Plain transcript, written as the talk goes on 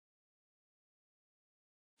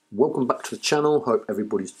Welcome back to the channel, hope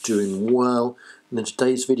everybody's doing well. And in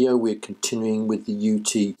today's video we're continuing with the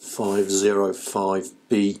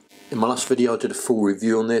UT505B. In my last video I did a full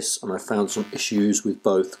review on this and I found some issues with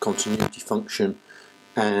both the continuity function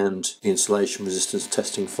and the insulation resistance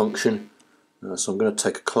testing function. So I'm going to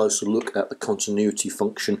take a closer look at the continuity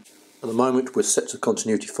function. At the moment we're set to the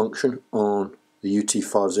continuity function on the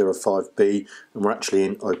UT505B and we're actually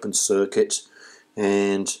in open circuit,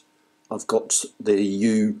 and I've got the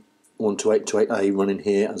U12828A running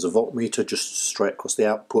here as a voltmeter just straight across the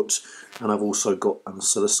output, and I've also got an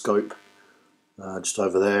oscilloscope just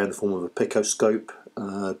over there in the form of a picoscope,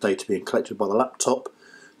 data being collected by the laptop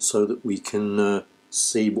so that we can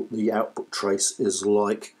see what the output trace is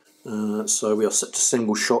like. So we are set to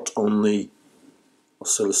single shot on the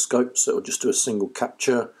oscilloscope, so it'll just do a single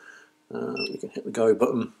capture. We can hit the go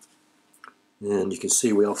button and you can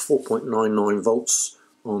see we are 4.99 volts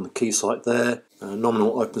on the key sight there.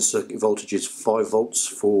 Nominal open circuit voltage is 5 volts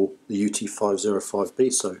for the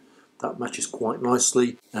UT505B, so that matches quite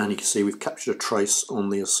nicely. And you can see we've captured a trace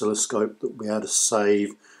on the oscilloscope that we had to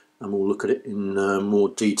save, and we'll look at it in more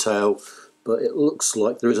detail. But it looks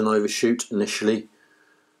like there is an overshoot initially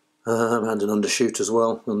and an undershoot as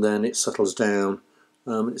well, and then it settles down.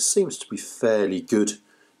 It seems to be fairly good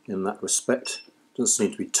in that respect. Doesn't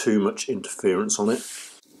seem to be too much interference on it.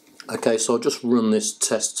 Okay, so I'll just run this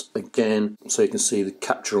test again so you can see the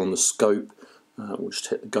capture on the scope. We'll just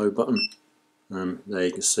hit the go button and there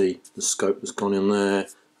you can see the scope has gone in there,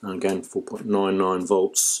 and again 4.99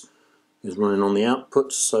 volts is running on the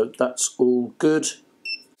output, so that's all good.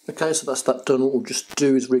 Okay, so that's that done. What we'll just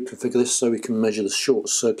do is reconfigure this so we can measure the short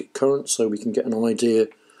circuit current so we can get an idea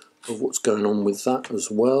of what's going on with that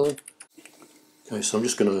as well. Okay, so I'm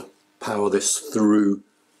just going to power this through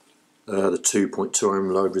the 2.2 ohm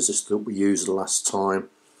load resistor that we used the last time,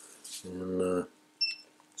 and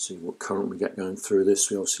see what current we get going through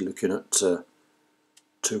this. We're obviously looking at 200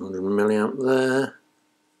 milliamp there.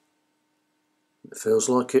 It feels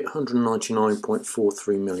like it,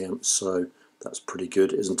 199.43 milliamps, so that's pretty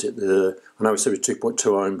good, isn't it? I know we said it was 2.2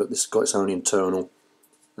 ohm, but this has got its own internal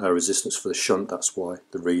resistance for the shunt. That's why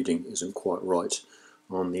the reading isn't quite right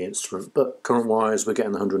on the instrument, but current wise we're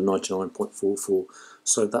getting 199.44,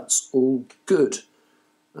 so that's all good.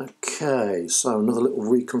 Okay, so another little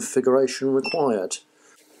reconfiguration required.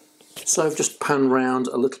 So I've just panned round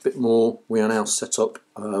a little bit more. We are now set up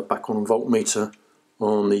back on a voltmeter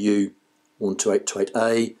on the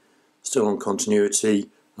U12828A, still on continuity,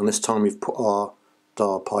 and this time we've put our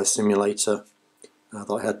dial pi simulator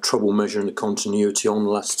that I had trouble measuring the continuity on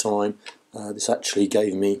last time. This actually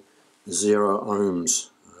gave me 0 ohms,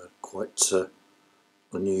 quite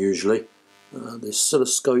unusually. The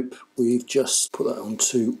oscilloscope, we've just put that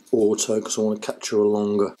onto auto because I want to capture a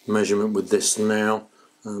longer measurement with this now.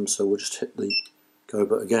 So we'll just hit the go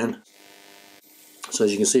button again. So as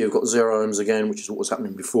you can see, we've got 0 ohms again, which is what was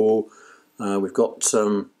happening before. We've got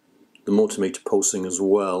the multimeter pulsing as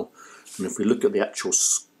well. And if we look at the actual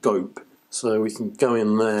scope, so we can go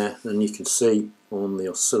in there and you can see on the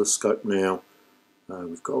oscilloscope now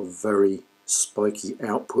we've got a very spiky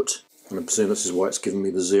output, and I presume this is why it's giving me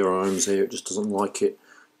the 0 ohms here. It just doesn't like it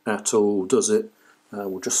at all, does it?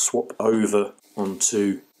 We'll just swap over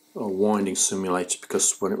onto a winding simulator,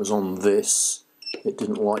 because when it was on this it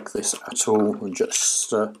didn't like this at all and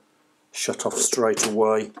just shut off straight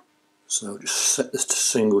away. So I'll just set this to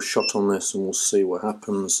single shot on this and we'll see what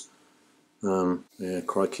happens. Yeah,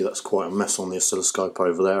 crikey, that's quite a mess on the oscilloscope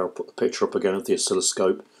over there. I'll put the picture up again of the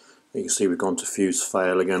oscilloscope. You can see we've gone to fuse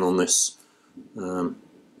fail again on this.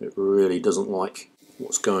 It really doesn't like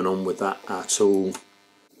what's going on with that at all.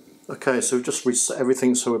 Okay, so we've just reset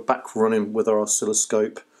everything, so we're back running with our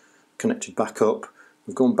oscilloscope connected back up.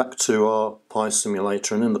 We've gone back to our pi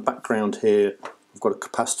simulator, and in the background here we've got a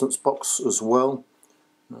capacitance box as well.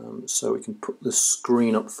 So we can put the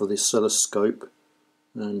screen up for the oscilloscope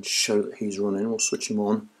and show that he's running. We'll switch him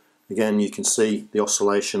on. Again, you can see the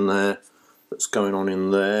oscillation there that's going on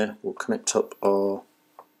in there. We'll connect up our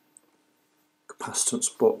capacitance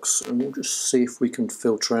box and we'll just see if we can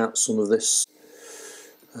filter out some of this.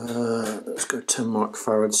 Let's go 10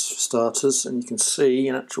 microfarads for starters, and you can see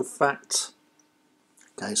in actual fact,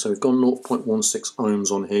 okay, so we've gone 0.16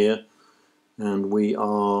 ohms on here and we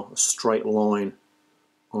are a straight line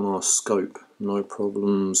on our scope, no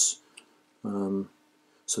problems.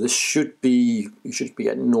 So this should be, you should be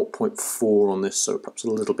getting 0.4 on this, so perhaps a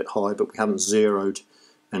little bit high, but we haven't zeroed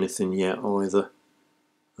anything yet either.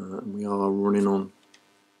 And we are running on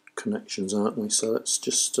connections, aren't we? So let's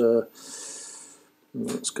just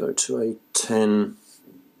let's go to a 10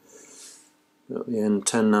 at the end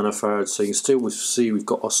 10 nanofarads, so you can still see we've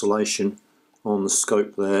got oscillation on the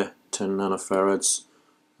scope there, 10 nanofarads.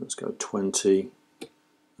 Let's go 20,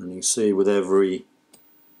 and you can see with every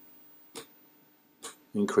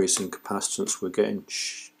increase in capacitance we're getting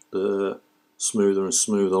the smoother and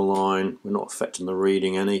smoother line. We're not affecting the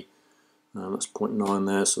reading any. That's 0.9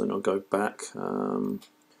 there, so then I'll go back. It's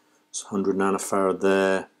 100 nanofarad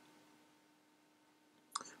there.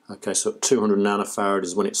 Okay, so at 200 nanofarad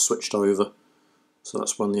is when it switched over, so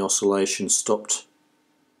that's when the oscillation stopped.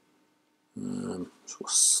 Sort of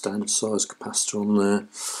standard size capacitor on there,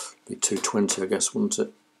 be 220 I guess, wouldn't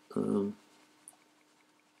it?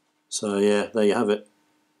 So yeah, there you have it.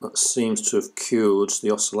 That seems to have cured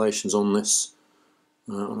the oscillations on this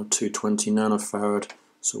on a 220 nanofarad.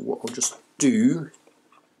 So what I'll just do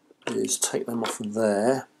is take them off of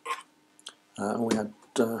there. We had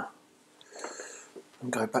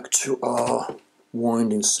go back to our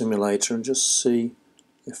winding simulator and just see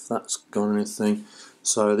if that's got anything.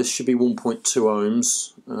 So this should be 1.2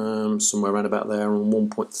 ohms, somewhere around about there, on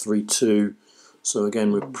 1.32. So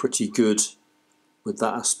again, we're pretty good with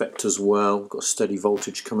that aspect as well. We've got a steady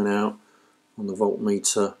voltage coming out on the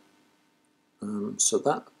voltmeter. So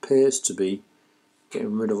that appears to be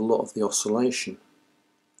getting rid of a lot of the oscillation.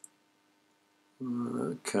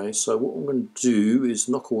 Okay, so what I'm going to do is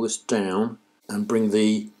knock all this down and bring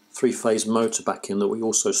the three-phase motor back in that we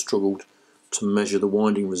also struggled to measure the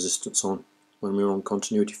winding resistance on when we were on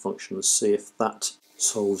continuity function, and see if that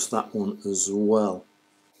solves that one as well.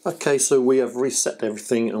 Okay, so we have reset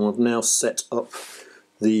everything, and I've now set up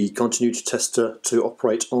the continuity tester to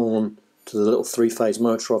operate on to the little three-phase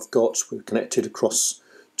motor I've got. We've connected across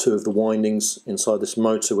two of the windings inside this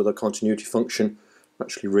motor with a continuity function.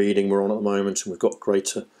 Actually reading we're on at the moment, and we've got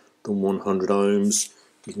greater than 100 ohms.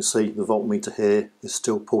 You can see the voltmeter here is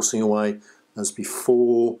still pulsing away as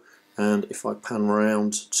before, and if I pan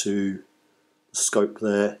around to the scope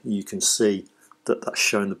there, you can see that that's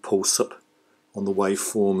showing the pulse up on the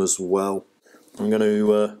waveform as well. I'm going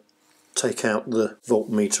to take out the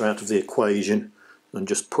voltmeter out of the equation and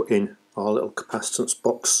just put in our little capacitance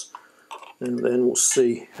box, and then we'll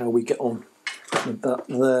see how we get on with that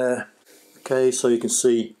there. Okay, so you can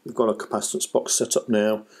see we've got a capacitance box set up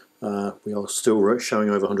now. We are still showing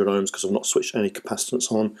over 100 ohms because I've not switched any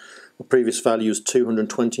capacitance on. My previous value is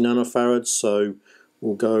 220 nanofarads, so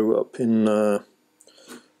we'll go up in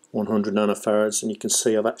 100 nanofarads, and you can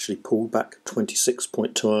see I've actually pulled back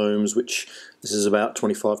 26.2 ohms, which this is about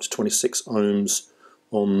 25 to 26 ohms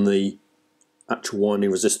on the actual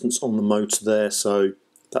winding resistance on the motor there, so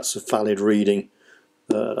that's a valid reading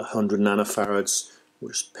at 100 nanofarads.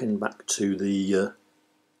 We'll just pin back to the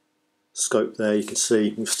scope there. You can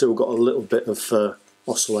see we've still got a little bit of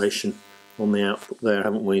oscillation on the output there,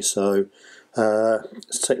 haven't we? So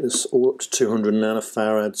let's take this all up to 200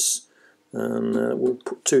 nanofarads, and we'll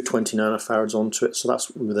put 220 nanofarads onto it, so that's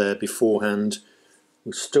what we were there beforehand.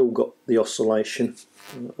 We've still got the oscillation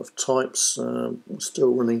of types. We're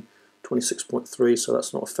still running 26.3, so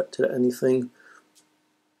that's not affected anything.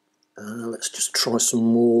 Let's just try some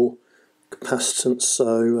more capacitance.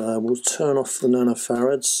 So we'll turn off the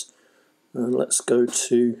nanofarads and let's go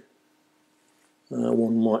to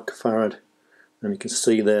 1 microfarad, and you can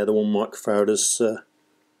see there the 1 microfarad has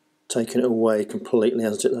taken it away completely,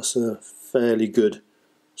 hasn't it? That's a fairly good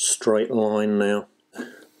straight line now.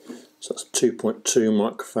 So that's 2.2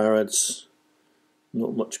 microfarads.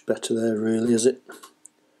 Not much better there really, is it?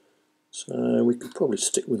 So we could probably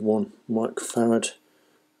stick with 1 microfarad.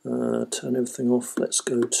 Turn everything off. Let's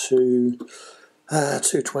go to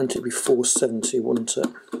 220 would be 470, wouldn't it?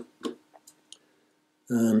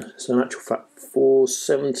 So in actual fact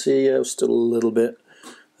 470, still a little bit.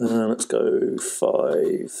 Let's go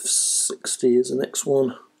 560 is the next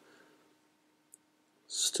one.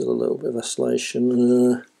 Still a little bit of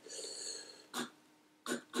oscillation.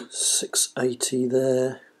 680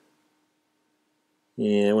 there.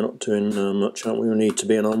 Yeah, we're not doing much, aren't we? We need to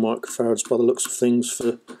be in our microfarads by the looks of things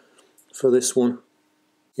for this one.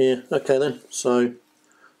 Yeah, okay then. So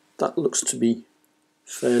that looks to be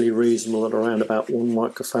fairly reasonable at around about 1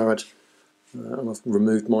 microfarad. And I've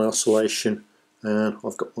removed my oscillation, and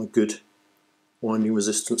I've got my good winding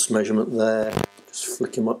resistance measurement there. Just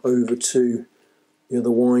flicking my over to the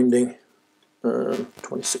other winding,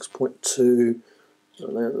 26.2,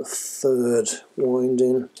 and then the third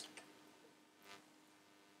winding,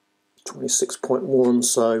 26.1,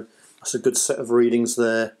 so that's a good set of readings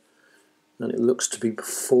there, and it looks to be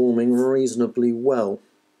performing reasonably well.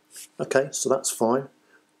 Okay, so that's fine.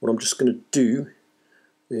 What I'm just going to do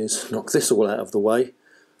is knock this all out of the way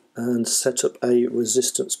and set up a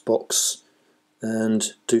resistance box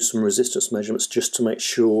and do some resistance measurements just to make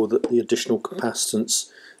sure that the additional capacitance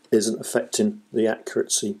isn't affecting the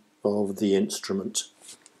accuracy of the instrument.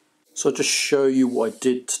 So I'll just show you what I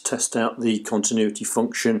did to test out the continuity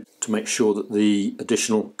function to make sure that the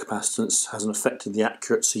additional capacitance hasn't affected the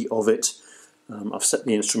accuracy of it. I've set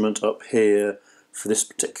the instrument up here. For this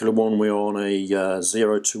particular one we're on a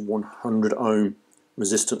 0 to 100 ohm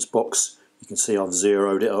resistance box. You can see I've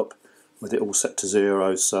zeroed it up with it all set to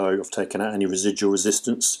 0, so I've taken out any residual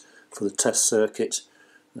resistance for the test circuit,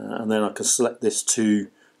 and then I can select this to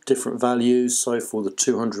different values. So for the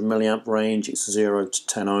 200 milliamp range it's 0 to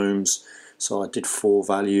 10 ohms, so I did 4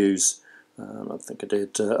 values. I think I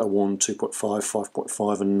did a 1, 2.5,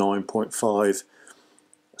 5.5 and 9.5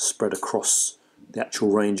 spread across the actual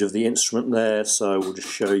range of the instrument there. So we'll just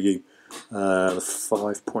show you the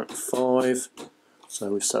 5.5.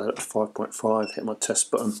 So we've set it up to 5.5, hit my test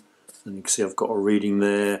button, and you can see I've got a reading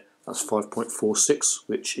there. That's 5.46,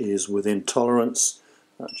 which is within tolerance.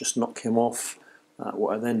 Just knock him off.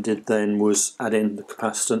 What I then did then was add in the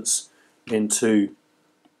capacitance into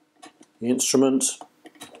the instrument.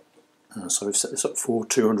 So we've set this up for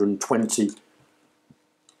 220.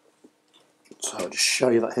 So I'll just show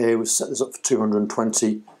you that here. We've set this up for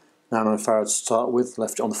 220 nanofarads to start with.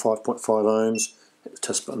 Left it on the 5.5 ohms. Hit the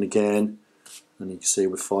test button again, and you can see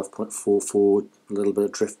with 5.44 a little bit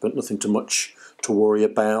of drift, but nothing too much to worry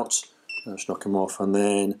about. Just knock him off, and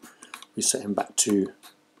then we set him back to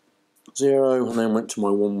 0, and then went to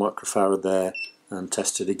my 1 microfarad there and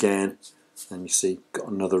tested again, and you see got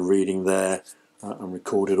another reading there, and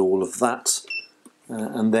recorded all of that.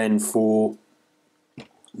 And then for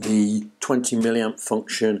the 20 milliamp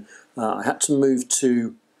function, I had to move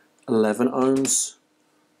to 11 ohms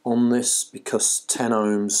on this because 10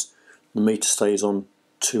 ohms the meter stays on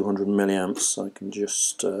 200 milliamps. So I can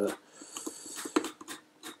just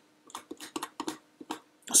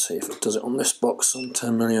see if it does it on this box on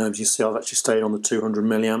 10 milliohms. You see I've actually stayed on the 200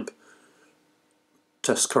 milliamp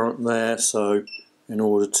test current there, so in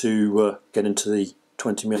order to get into the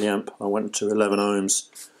 20 milliamp I went to 11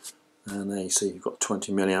 ohms, and there you see you've got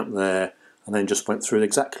 20 milliamp there, and then just went through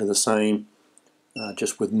exactly the same,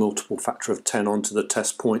 just with multiple factor of 10 onto the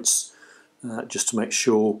test points, just to make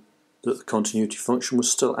sure that the continuity function was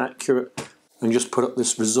still accurate, and just put up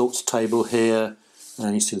this results table here.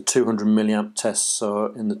 And you see the 200 milliamp tests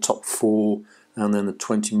are in the top 4, and then the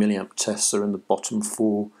 20 milliamp tests are in the bottom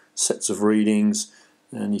 4 sets of readings.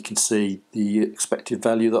 And you can see the expected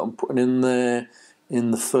value that I'm putting in there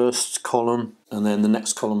in the first column, and then the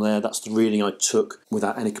next column there, that's the reading I took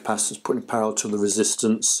without any capacitance, put in parallel to the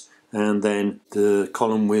resistance, and then the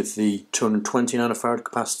column with the 220 nanofarad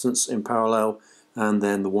capacitance in parallel, and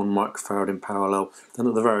then the 1 microfarad in parallel. Then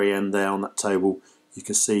at the very end there on that table you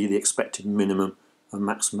can see the expected minimum and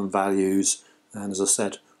maximum values, and as I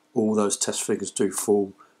said, all those test figures do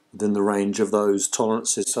fall within the range of those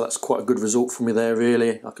tolerances, so that's quite a good result for me there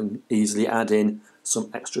really. I can easily add in some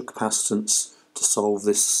extra capacitance to solve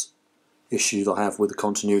this issue that I have with the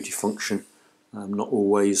continuity function. I'm not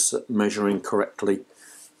always measuring correctly.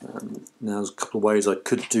 Now there's a couple of ways I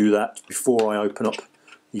could do that. Before I open up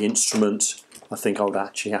the instrument, I think I would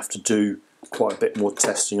actually have to do quite a bit more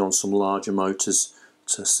testing on some larger motors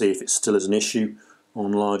to see if it still is an issue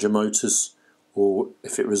on larger motors, or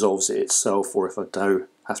if it resolves it itself, or if I do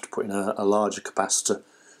have to put in a larger capacitor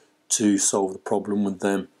to solve the problem with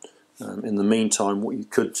them. In the meantime, what you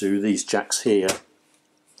could do, these jacks here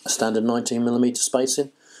are standard 19mm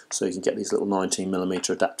spacing, so you can get these little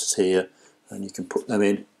 19mm adapters here and you can put them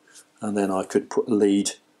in, and then I could put a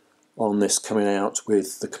lead on this coming out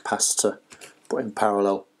with the capacitor, put in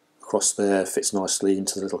parallel across there, fits nicely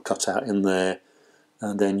into the little cutout in there,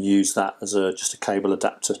 and then use that as just a cable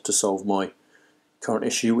adapter to solve my current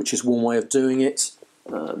issue, which is one way of doing it.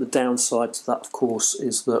 The downside to that, of course,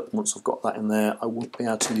 is that once I've got that in there, I won't be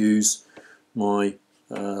able to use my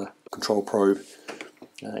control probe.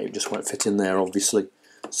 It just won't fit in there, obviously.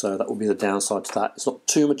 So that will be the downside to that. It's not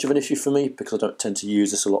too much of an issue for me because I don't tend to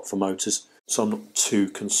use this a lot for motors, so I'm not too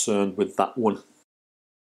concerned with that one.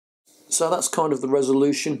 So that's kind of the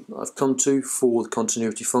resolution I've come to for the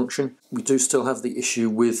continuity function. We do still have the issue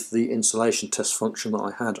with the insulation test function that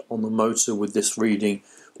I had on the motor, with this reading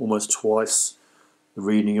almost twice the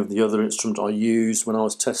reading of the other instrument I used when I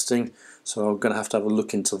was testing. So I'm going to have a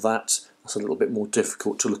look into that. That's a little bit more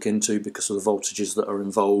difficult to look into because of the voltages that are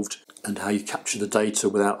involved and how you capture the data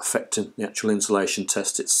without affecting the actual insulation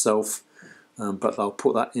test itself. But I'll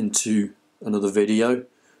put that into another video.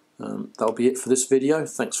 That'll be it for this video.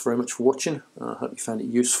 Thanks very much for watching. I hope you found it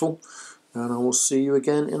useful, and I will see you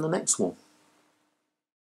again in the next one.